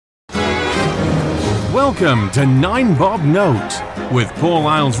Welcome to 9 Bob Note with Paul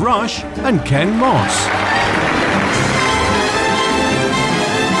Isles-Rush and Ken Moss.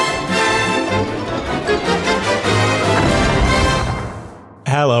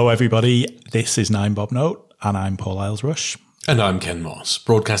 Hello everybody, this is 9 Bob Note and I'm Paul Isles-Rush. And I'm Ken Moss,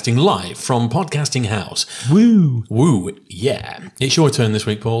 broadcasting live from Podcasting House. Woo! Woo, yeah. It's your turn this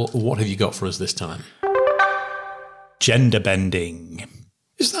week, Paul. What have you got for us this time? Gender bending.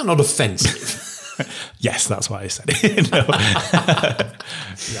 Is that not offensive? Yes, that's why I said it.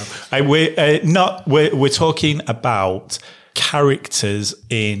 We're talking about characters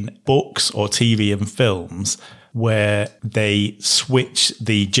in books or TV and films where they switch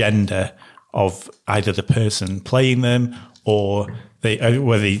the gender of either the person playing them or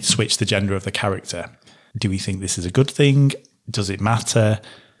where they switch the gender of the character. Do we think this is a good thing? Does it matter?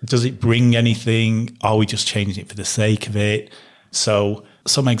 Does it bring anything? Are we just changing it for the sake of it? So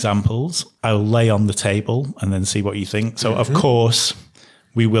some examples I'll lay on the table and then see what you think. So, of course,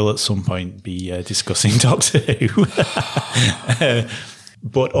 we will at some point be discussing Doctor Who.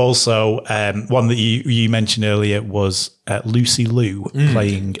 But also one that you mentioned earlier was Lucy Liu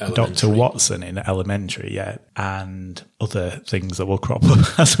playing Dr. Watson in Elementary, yeah, and other things that will crop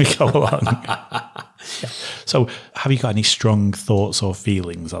up as we go along. Yeah. So have you got any strong thoughts or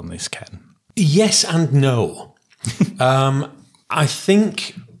feelings on this, Ken? Yes and no. I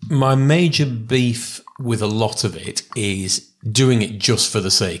think my major beef with a lot of it is doing it just for the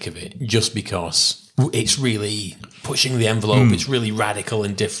sake of it, just because it's really pushing the envelope, it's really radical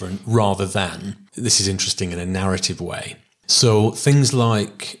and different, rather than this is interesting in a narrative way. So things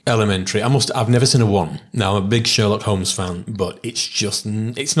like Elementary, I've never seen a one. Now, I'm a big Sherlock Holmes fan, but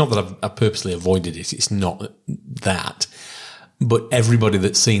it's not that I've purposely avoided it. It's not that. But everybody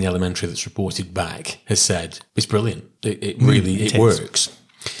that's seen Elementary that's reported back has said it's brilliant. It really works.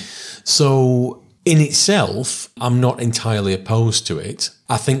 So in itself, I'm not entirely opposed to it.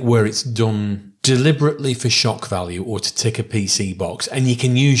 I think where it's done deliberately for shock value or to tick a PC box, and you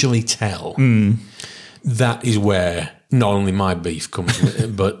can usually tell, that is where not only my beef comes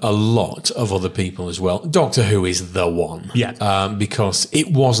from, but a lot of other people as well. Doctor Who is the one. Yeah. Because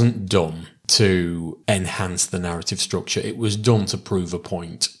it wasn't done to enhance the narrative structure. It was done to prove a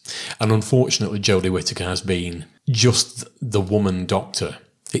point. And unfortunately, Jodie Whittaker has been just the woman doctor.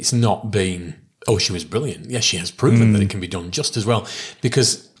 It's not been, oh, she was brilliant. Yes, she has proven that it can be done just as well.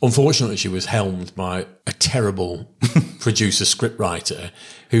 Because unfortunately, she was helmed by a terrible producer scriptwriter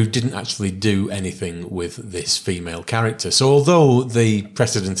who didn't actually do anything with this female character. So although the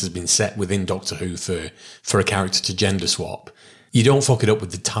precedent has been set within Doctor Who for a character to gender swap, you don't fuck it up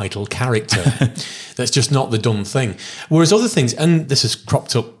with the title character. That's just not the done thing. Whereas other things, and this has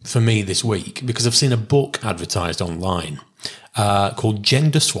cropped up for me this week because I've seen a book advertised online called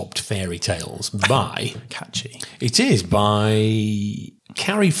Gender Swapped Fairy Tales by... Catchy. It is by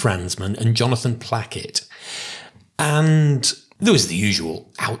Carrie Fransman and Jonathan Plackett. And there was the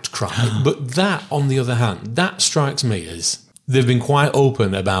usual outcry. But that, on the other hand, that strikes me as they've been quite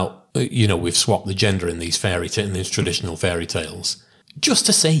open about, we've swapped the gender in these in these traditional fairy tales, just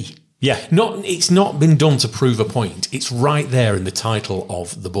to see. Yeah. It's not been done to prove a point. It's right there in the title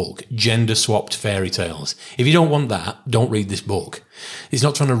of the book, Gender Swapped Fairy Tales. If you don't want that, don't read this book. It's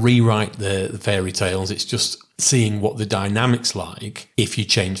not trying to rewrite the fairy tales. It's just seeing what the dynamic's like if you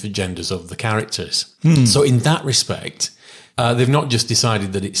change the genders of the characters. So in that respect, they've not just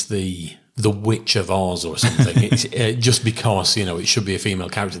decided that it's the Witch of Oz or something. It's just because, it should be a female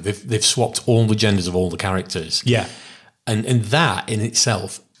character. They've swapped all the genders of all the characters. Yeah. And that in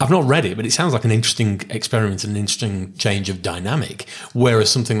itself, I've not read it, but it sounds like an interesting experiment and an interesting change of dynamic.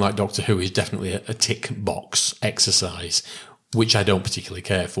 Whereas something like Doctor Who is definitely a tick box exercise, which I don't particularly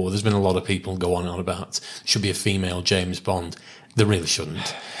care for. There's been a lot of people go on about should be a female James Bond. There really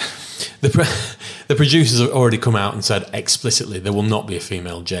shouldn't. The producers have already come out and said explicitly there will not be a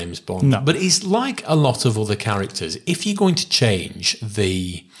female James Bond. No. But it's like a lot of other characters. If you're going to change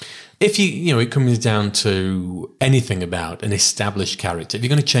it comes down to anything about an established character. If you're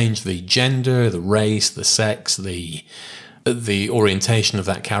going to change the gender, the race, the sex, the orientation of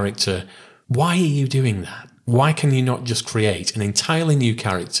that character, why are you doing that? Why can you not just create an entirely new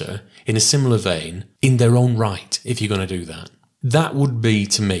character in a similar vein in their own right if you're going to do that? That would be,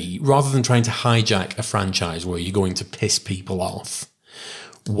 to me, rather than trying to hijack a franchise where you're going to piss people off,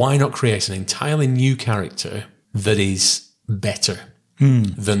 why not create an entirely new character that is better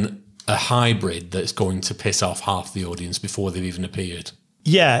than a hybrid that's going to piss off half the audience before they've even appeared?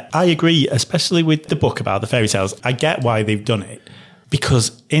 Yeah, I agree, especially with the book about the fairy tales. I get why they've done it.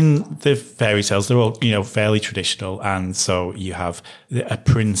 Because in the fairy tales, they're all, fairly traditional. And so you have a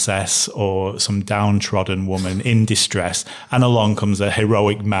princess or some downtrodden woman in distress, and along comes a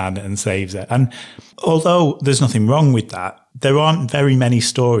heroic man and saves her. And although there's nothing wrong with that, there aren't very many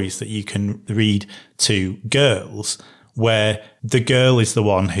stories that you can read to girls where the girl is the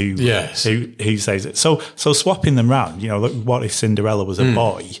one who saves it. So swapping them round, look, what if Cinderella was a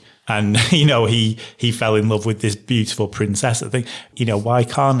boy? And, he fell in love with this beautiful princess. I think, why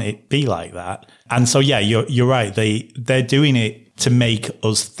can't it be like that? And so, yeah, you're right. They're doing it to make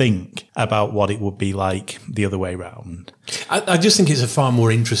us think about what it would be like the other way round. I just think it's a far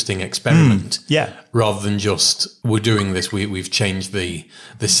more interesting experiment. Yeah. Rather than just, we're doing this, we've changed the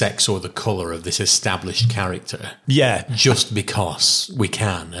sex or the colour of this established character. Yeah. Just because we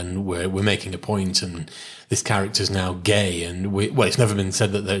can, and we're making a point, and this character's now gay, and it's never been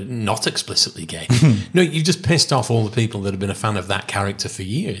said that they're not explicitly gay. No, you just pissed off all the people that have been a fan of that character for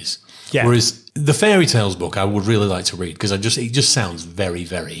years. Yeah. Whereas the fairy tales book, I would really like to read, because it just sounds very,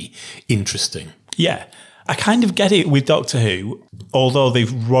 very interesting. Yeah. I kind of get it with Doctor Who, although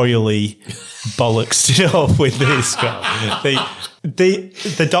they've royally bollocksed it up with this guy.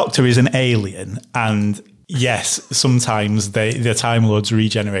 The Doctor is an alien, and yes, sometimes the Time Lords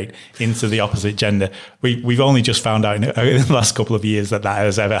regenerate into the opposite gender. We've only just found out in the last couple of years that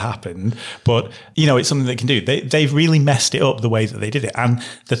has ever happened. But, it's something they can do. They've really messed it up the way that they did it. And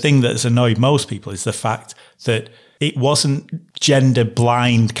the thing that's annoyed most people is the fact that it wasn't gender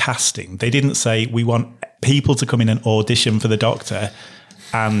blind casting. They didn't say, we want people to come in and audition for the Doctor,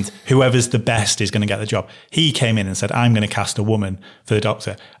 and whoever's the best is going to get the job. He came in and said, I'm going to cast a woman for the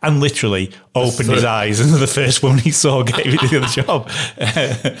Doctor, and literally opened his eyes, and the first woman he saw gave it the job.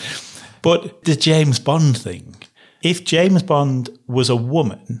 But the James Bond thing, if James Bond was a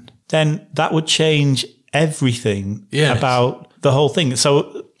woman, then that would change everything about the whole thing.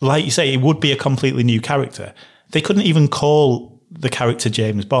 So, like you say, it would be a completely new character. They couldn't even call the character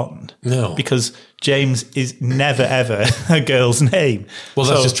James Bond. No. Because James is never, ever a girl's name. Well,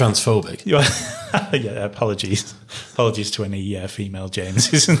 that's just transphobic. Yeah, apologies. Apologies to any female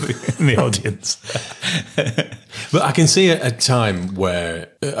Jameses in the audience. But I can see a time where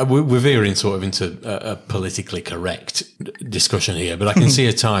we're veering sort of into a politically correct discussion here, but I can see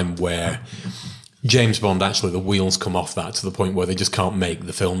a time where James Bond, actually, the wheels come off that to the point where they just can't make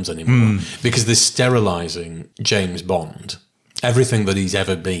the films anymore. Because they're sterilising James Bond. Everything that he's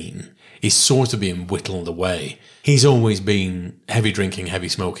ever been is sort of being whittled away. He's always been heavy drinking, heavy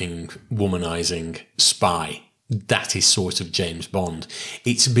smoking, womanizing spy. That is sort of James Bond.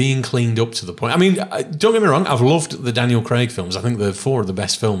 It's being cleaned up to the point. I mean, don't get me wrong, I've loved the Daniel Craig films. I think they're 4 of the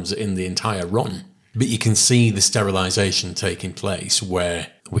best films in the entire run. But you can see the sterilisation taking place where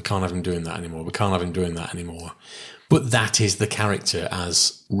we can't have him doing that anymore. We can't have him doing that anymore. But that is the character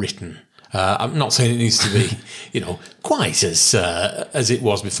as written. I'm not saying it needs to be, quite as it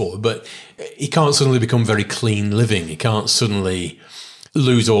was before, but he can't suddenly become very clean living. He can't suddenly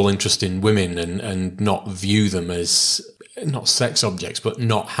lose all interest in women and not view them as not sex objects, but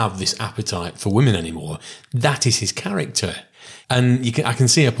not have this appetite for women anymore. That is his character. And I can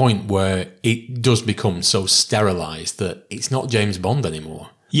see a point where it does become so sterilised that it's not James Bond anymore.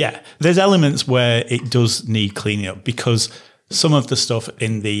 Yeah, there's elements where it does need cleaning up, because some of the stuff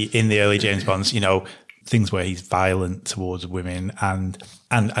in the early James Bonds, things where he's violent towards women and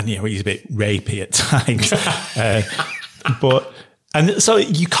he's a bit rapey at times. And so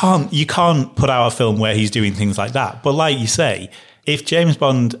you can't put out a film where he's doing things like that. But like you say, if James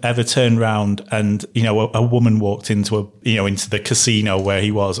Bond ever turned around and a woman walked into into the casino where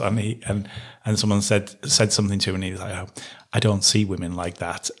he was and someone said something to him and he was like, oh, I don't see women like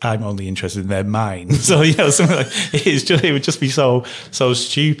that. I'm only interested in their minds. So something like it would just be so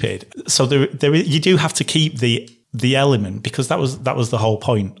stupid. So there you do have to keep the element, because that was the whole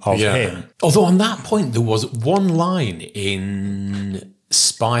point of him. Although on that point there was one line in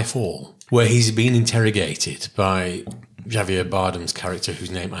Spyfall where he's being interrogated by Javier Bardem's character,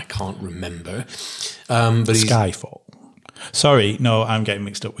 whose name I can't remember. But Skyfall. Sorry, no, I'm getting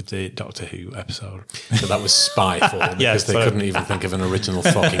mixed up with the Doctor Who episode. So that was Spyfall, because they couldn't even think of an original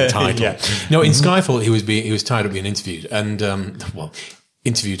fucking title. No, in Skyfall, he was tired of being interviewed, and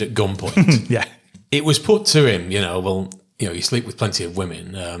interviewed at gunpoint. Yeah, it was put to him, you sleep with plenty of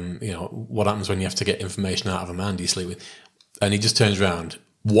women. What happens when you have to get information out of a man do you sleep with? And he just turns around,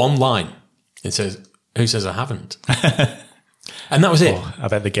 one line, and says, "Who says I haven't?" And that was it. I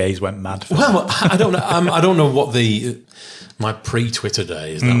bet the gays went mad for that. I don't know. I don't know what my pre-Twitter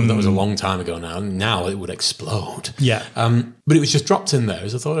days. That was a long time ago now. Now it would explode. Yeah. But it was just dropped in there.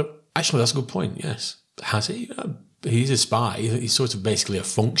 As I thought, actually, that's a good point. Yes. Has he? he's a spy. He's sort of basically a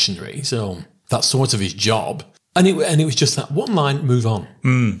functionary. So that's sort of his job. And it was just that one line, move on.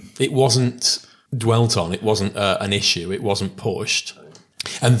 It wasn't dwelt on. It wasn't an issue. It wasn't pushed.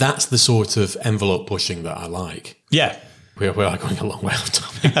 And that's the sort of envelope pushing that I like. Yeah. We are going a long way off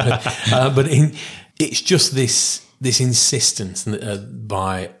topic. But it's just this insistence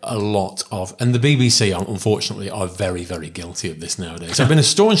by a lot of... And the BBC, unfortunately, are very, very guilty of this nowadays. I've been a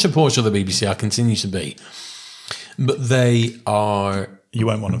staunch supporter of the BBC. I continue to be. But they are... You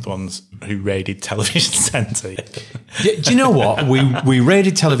weren't one of the ones who raided Television Centre. Yeah, do you know what? We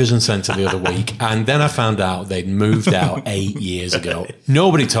raided Television Centre the other week, and then I found out they'd moved out 8 years ago.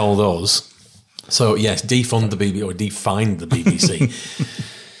 Nobody told us. So, yes, defund the BBC, or define the BBC.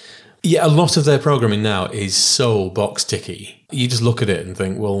 Yeah, a lot of their programming now is so box-ticky. You just look at it and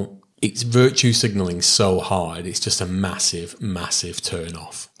think, well, it's virtue signalling so hard, it's just a massive, massive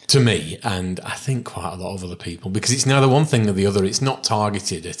turn-off. To me, and I think quite a lot of other people, because it's neither one thing or the other. It's not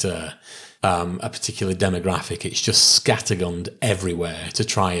targeted at a particular demographic. It's just scattergunned everywhere to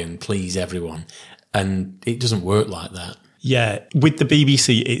try and please everyone. And it doesn't work like that. Yeah. With the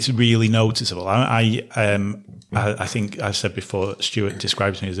BBC, it's really noticeable. I think I've said before, Stuart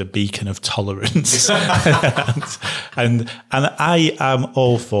describes me as a beacon of tolerance. and I am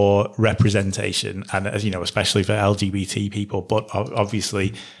all for representation, and as you know, especially for LGBT people, but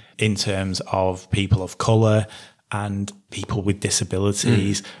obviously in terms of people of colour and people with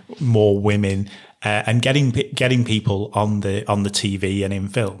disabilities, more women, and getting people on the TV and in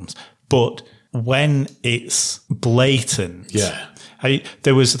films. But when it's blatant,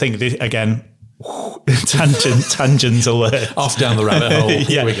 there was a thing again. Tangent alert. Off down the rabbit hole.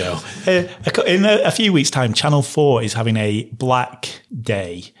 Here we go. In a few weeks' time, Channel 4 is having a Black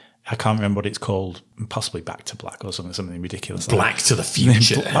Day. I can't remember what it's called. Possibly Back to Black or something ridiculous. Black to the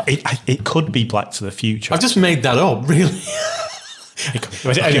Future. It could be Black to the Future. I've just made that up, really.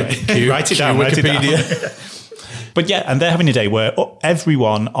 Anyway, write it down. Wikipedia. But yeah, and they're having a day where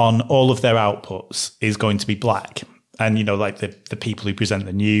everyone on all of their outputs is going to be black. And, you know, like the people who present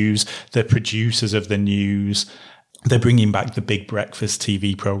the news, the producers of the news, they're bringing back the Big Breakfast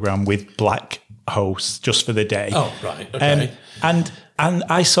TV program with black hosts just for the day. Oh, right. Okay. And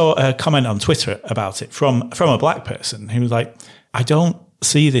I saw a comment on Twitter about it from a black person who was like, I don't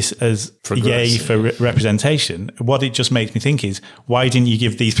see this as yay for representation. What it just makes me think is, why didn't you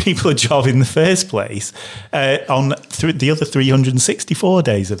give these people a job in the first place on the other 364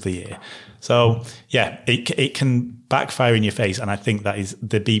 days of the year? So, yeah, it can backfire in your face. And I think that is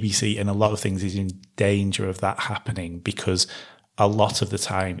the BBC and a lot of things is in danger of that happening, because a lot of the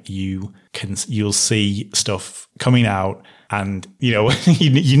time you'll see stuff coming out and, you know,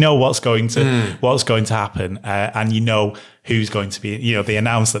 you know what's going to happen, and you know who's going to be, you know, they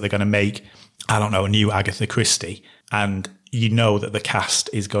announce that they're going to make, I don't know, a new Agatha Christie, and you know that the cast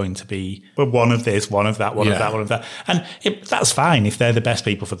is going to be one of this, one of that, one of that, one of that. And that's fine if they're the best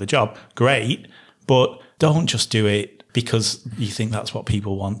people for the job. Great. But don't just do it because you think that's what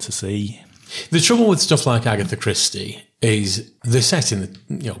people want to see. The trouble with stuff like Agatha Christie is they're set in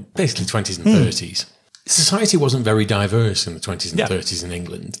the, basically 20s and 30s. Society wasn't very diverse in the 20s and 30s in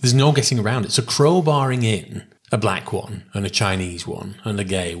England. There's no getting around it. So crowbarring in a black one and a Chinese one and a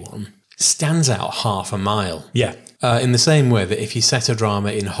gay one stands out half a mile. Yeah. In the same way that if you set a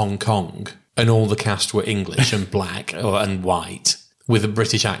drama in Hong Kong and all the cast were English and black and white with a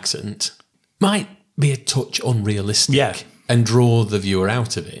British accent, might be a touch unrealistic and draw the viewer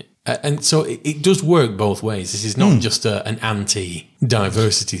out of it. And so it does work both ways. This is not just an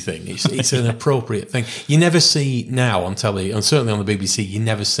anti-diversity thing. It's an appropriate thing. You never see now on telly, and certainly on the BBC, you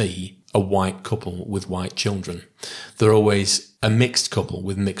never see a white couple with white children. They're always a mixed couple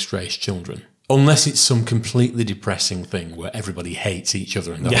with mixed-race children. Unless it's some completely depressing thing where everybody hates each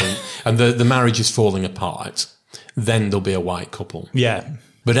other and the marriage is falling apart, then there'll be a white couple. Yeah.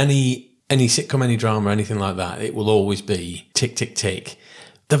 But any sitcom, any drama, anything like that, it will always be tick, tick, tick.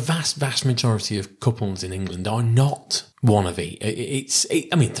 The vast, vast majority of couples in England are not wannabe.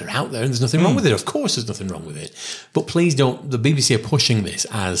 I mean, they're out there and there's nothing wrong with it. Of course there's nothing wrong with it. But please don't, the BBC are pushing this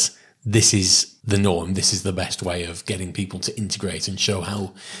as this is the norm. This is the best way of getting people to integrate and show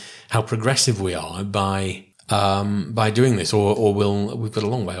how progressive we are by doing this, or we've got a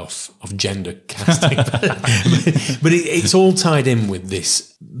long way off of gender casting, but it's all tied in with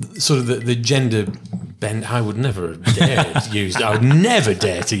this sort of the gender bend. I would never dare to use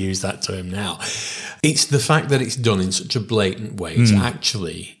that term now. It's the fact that it's done in such a blatant way. It's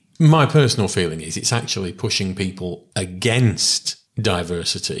actually, my personal feeling is, it's actually pushing people against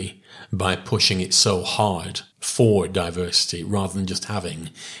diversity by pushing it so hard for diversity rather than just having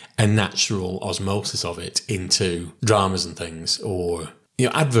a natural osmosis of it into dramas and things. Or,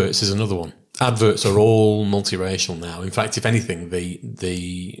 adverts is another one. Adverts are all multiracial now. In fact, if anything,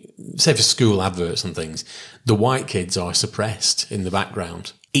 say for school adverts and things, the white kids are suppressed in the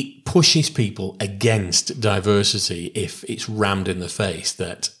background. It pushes people against diversity if it's rammed in the face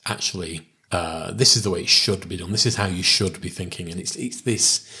that actually this is the way it should be done. This is how you should be thinking. And it's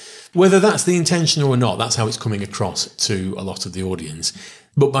this, whether that's the intention or not, that's how it's coming across to a lot of the audience.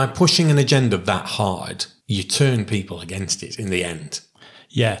 But by pushing an agenda that hard, you turn people against it in the end.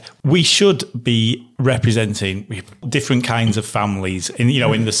 Yeah, we should be representing different kinds of families in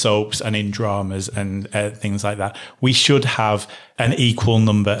the soaps and in dramas and things like that. We should have an equal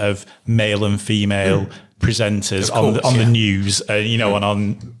number of male and female presenters on the news, and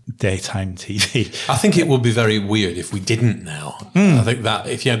on daytime TV. I think it would be very weird if we didn't now. I think that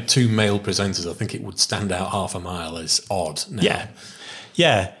if you had two male presenters, I think it would stand out half a mile as odd now.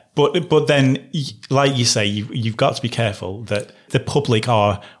 Yeah. But then, like you say, you've got to be careful that the public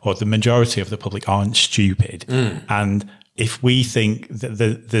or the majority of the public aren't stupid. And if we think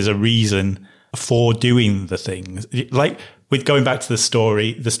that there's a reason for doing the things, like with going back to the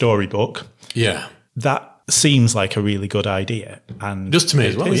storybook, that seems like a really good idea. And just to me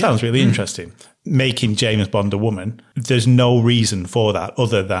as well, it sounds really interesting. Making James Bond a woman, there's no reason for that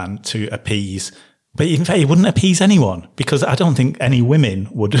other than to appease. But in fact, it wouldn't appease anyone, because I don't think any women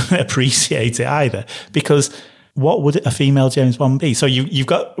would appreciate it either. Because what would a female James Bond be? So you've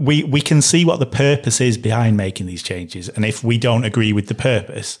got, we can see what the purpose is behind making these changes. And if we don't agree with the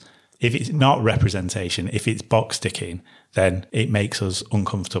purpose, if it's not representation, if it's box ticking, then it makes us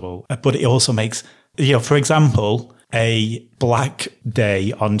uncomfortable. But it also makes, for example, a black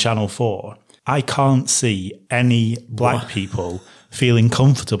day on Channel 4. I can't see any black people feeling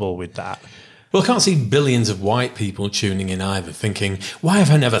comfortable with that. Well, I can't see billions of white people tuning in either, thinking, why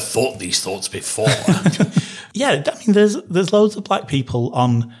have I never thought these thoughts before? Yeah, I mean, there's loads of black people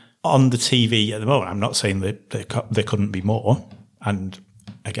on the TV at the moment. I'm not saying that there couldn't be more. And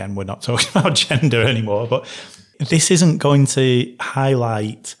again, we're not talking about gender anymore, but this isn't going to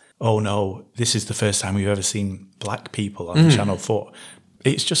highlight, oh no, this is the first time we've ever seen black people on Channel 4.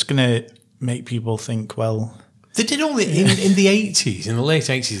 It's just going to make people think, well... They did all the in the 80s, in the late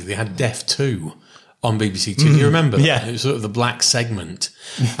 80s, they had Deaf 2 on BBC Two. Do you remember that? Yeah. It was sort of the black segment.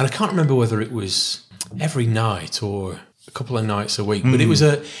 And I can't remember whether it was every night or a couple of nights a week, but it was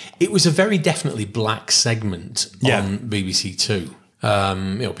a very definitely black segment on BBC Two.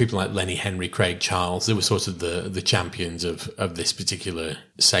 People like Lenny Henry, Craig Charles, they were sort of the champions of this particular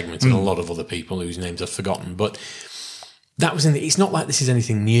segment, and a lot of other people whose names I've forgotten. But that was it's not like this is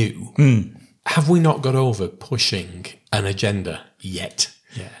anything new. Have we not got over pushing an agenda yet?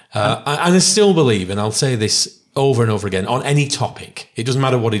 Yeah. And I still believe, and I'll say this over and over again, on any topic, it doesn't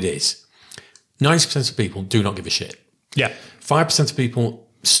matter what it is, 90% of people do not give a shit. Yeah. 5% of people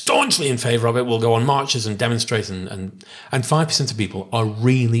staunchly in favour of it will go on marches and demonstrate, and 5% of people are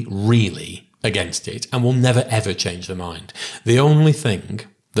really, really against it and will never, ever change their mind. The only thing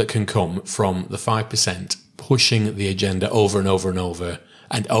that can come from the 5% pushing the agenda over and over and over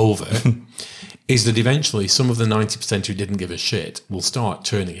and over is that eventually some of the 90% who didn't give a shit will start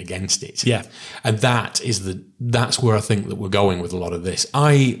turning against it. Yeah. And that's where I think that we're going with a lot of this.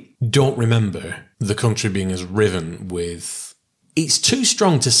 I don't remember the country being as riven with, it's too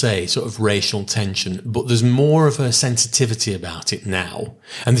strong to say sort of racial tension, but there's more of a sensitivity about it now.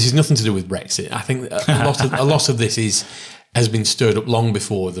 And this has nothing to do with Brexit. I think a lot of this has been stirred up long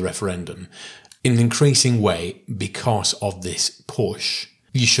before the referendum in an increasing way because of this push.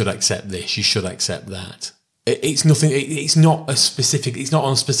 You should accept this. You should accept that. It's nothing. It's not on a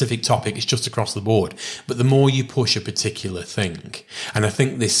specific topic. It's just across the board. But the more you push a particular thing, and I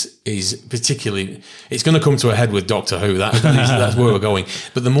think this is particularly, it's going to come to a head with Doctor Who. That's where we're going.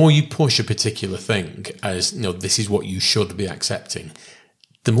 But the more you push a particular thing, as this is what you should be accepting,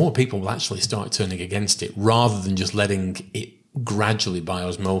 the more people will actually start turning against it, rather than just letting it gradually, by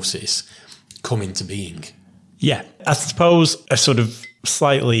osmosis, come into being. Yeah, I suppose a sort of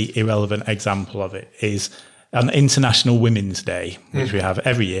slightly irrelevant example of it is on International Women's Day, which we have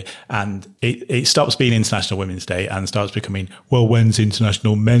every year, and it stops being International Women's Day and starts becoming, well, when's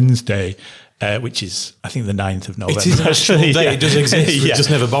International Men's Day? Which is, I think, the 9th of November. It is an actual day. It does exist. We've just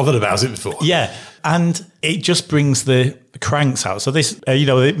never bothered about it before. Yeah, and it just brings the cranks out. So this,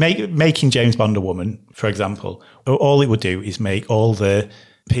 making James Bond a woman, for example, all it would do is make all the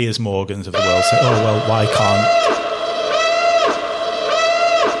Piers Morgans of the world say, oh, well, why can't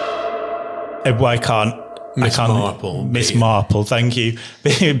Miss Marple. Miss Marple, thank you.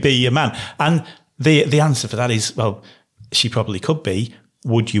 Be your man. And the answer for that is, well, she probably could be.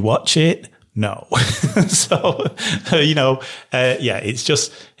 Would you watch it? No. So, it's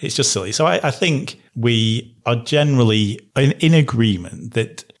just silly. So I think we are generally in agreement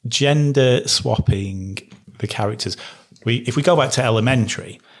that gender swapping the characters, if we go back to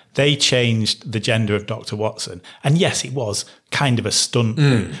Elementary, they changed the gender of Dr. Watson. And yes, it was kind of a stunt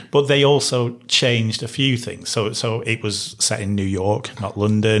thing, but they also changed a few things. So it was set in New York, not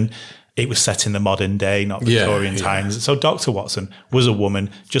London. It was set in the modern day, not Victorian times. So Dr. Watson was a woman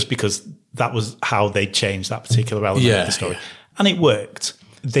just because that was how they changed that particular element of the story. And it worked.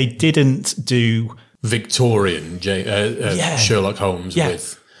 They didn't do Victorian Sherlock Holmes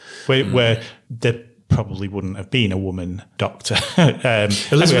with... Where there probably wouldn't have been a woman doctor.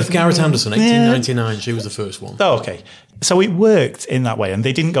 Elizabeth Garrett Anderson, 1899, she was the first one. Oh, okay. So it worked in that way. And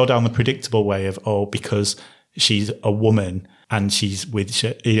they didn't go down the predictable way of, because she's a woman and she's with,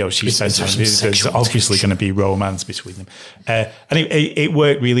 she's there's obviously going to be romance between them. And it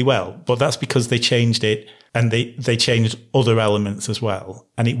worked really well. But that's because they changed it. And they changed other elements as well.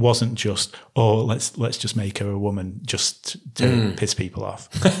 And it wasn't just, let's just make her a woman just to piss people off.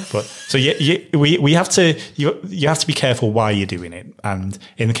 But so we have to, you have to be careful why you're doing it. And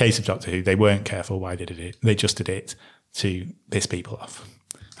in the case of Doctor Who, they weren't careful why they did it. They just did it to piss people off.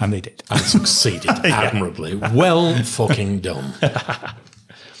 And they did. And succeeded admirably. Well fucking done.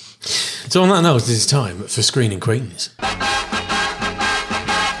 So on that note, it is time for Screening Queens.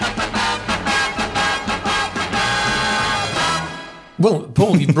 Well,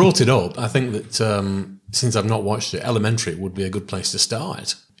 Paul, you brought it up. I think that since I've not watched it, Elementary would be a good place to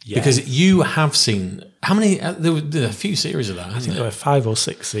start. Yeah. Because you have seen... How many... There were a few series of that, I think there were 5 or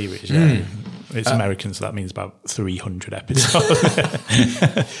 6 series, yeah. It's American, so that means about 300 episodes.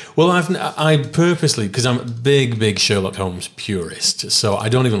 Well, I purposely... Because I'm a big Sherlock Holmes purist, so I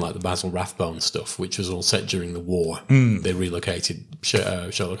don't even like the Basil Rathbone stuff, which was all set during the war. They relocated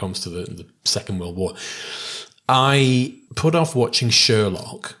Sherlock Holmes to the Second World War. I put off watching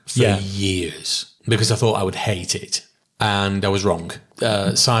Sherlock for years because I thought I would hate it. And I was wrong.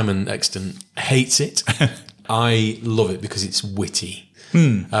 Simon Exton hates it. I love it because it's witty.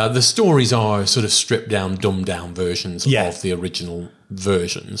 The stories are sort of stripped down, dumbed down versions of the original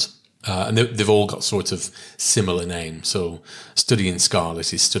versions. And they've all got sort of similar names. So Study in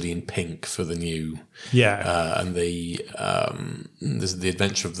Scarlet is Study in Pink for the new. And there's the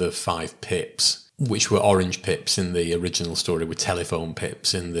Adventure of the Five Pips, which were orange pips in the original story, with telephone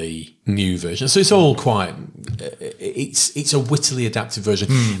pips in the new version. So it's all quite... It's a wittily adapted version.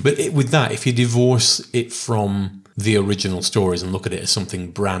 But with that, if you divorce it from the original stories and look at it as something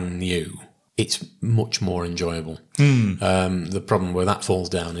brand new, it's much more enjoyable. The problem where that falls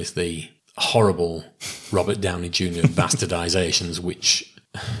down is the horrible Robert Downey Jr. bastardizations, which...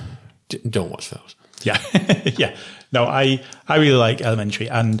 Don't watch those. Yeah. No, I really like Elementary,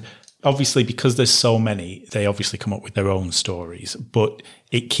 and... Obviously, because there's so many, they obviously come up with their own stories, but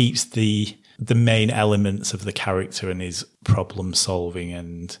it keeps the main elements of the character and his problem solving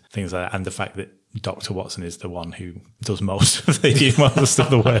and things like that, and the fact that Dr. Watson is the one who does most of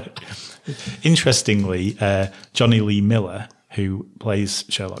the work. Interestingly, Johnny Lee Miller, who plays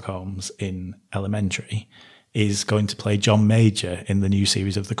Sherlock Holmes in Elementary, is going to play John Major in the new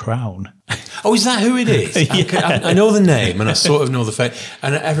series of The Crown. Oh, is that who it is? I know the name and I sort of know the face.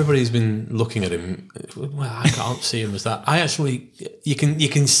 And everybody's been looking at him. Well, I can't see him as that. You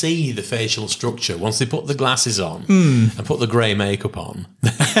can see the facial structure once they put the glasses on and put the grey makeup on.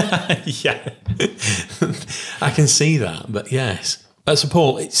 Yeah. I can see that, but yes. So,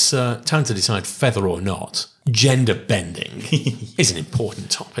 Paul, it's time to decide whether or not gender bending is an important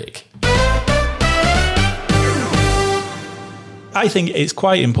topic. I think it's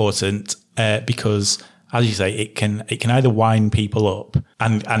quite important because, as you say, it can either wind people up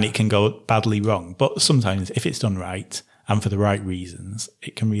and it can go badly wrong. But sometimes, if it's done right and for the right reasons,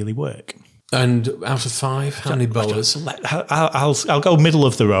 it can really work. And out of 5, how many bowlers? I'll go middle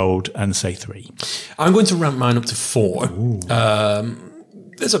of the road and say 3. I'm going to ramp mine up to 4.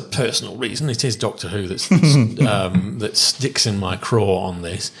 There's a personal reason. It is Doctor Who that sticks in my craw on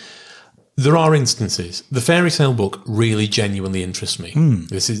this. There are instances. The fairy tale book really genuinely interests me.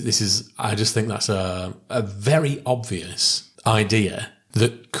 This is. I just think that's a very obvious idea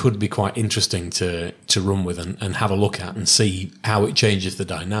that could be quite interesting to run with and have a look at and see how it changes the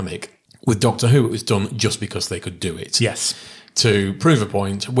dynamic. With Doctor Who, it was done just because they could do it. Yes. To prove a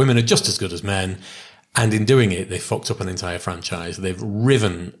point, women are just as good as men, and in doing it, they fucked up an entire franchise. They've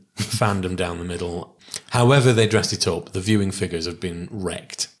riven fandom down the middle. However they dressed it up, the viewing figures have been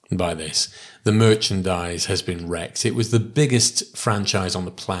wrecked. by this. The merchandise has been wrecked. It was the biggest franchise on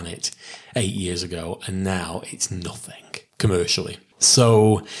the planet 8 years ago, and now it's nothing commercially.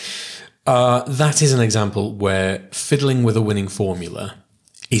 So that is an example where fiddling with a winning formula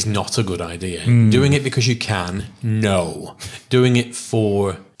is not a good idea. Doing it because you can, no. Doing it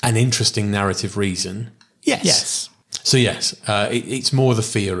for an interesting narrative reason, yes. So yes, it's more the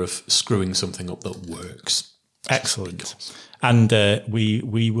fear of screwing something up that works. Excellent. And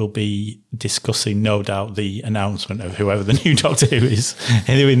we will be discussing, no doubt, the announcement of whoever the new Doctor Who is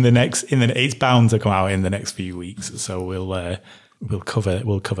it's bound to come out in the next few weeks. So we'll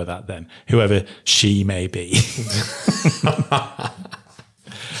cover that then, whoever she may be.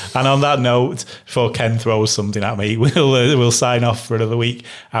 And on that note, before Ken throws something at me, we'll sign off for another week.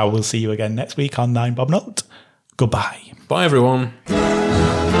 I will see you again next week on 9 Bob Note. Goodbye. Bye, everyone.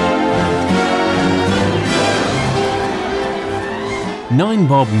 9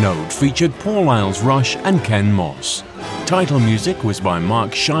 Bob Note featured Paul Isles-Rush and Ken Moss. Title music was by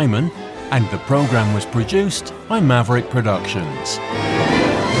Mark Scheiman, and the programme was produced by Maverick Productions.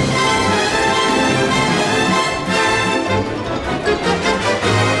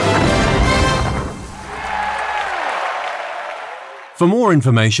 For more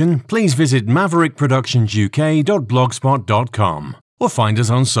information, please visit maverickproductionsuk.blogspot.com or find us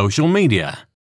on social media.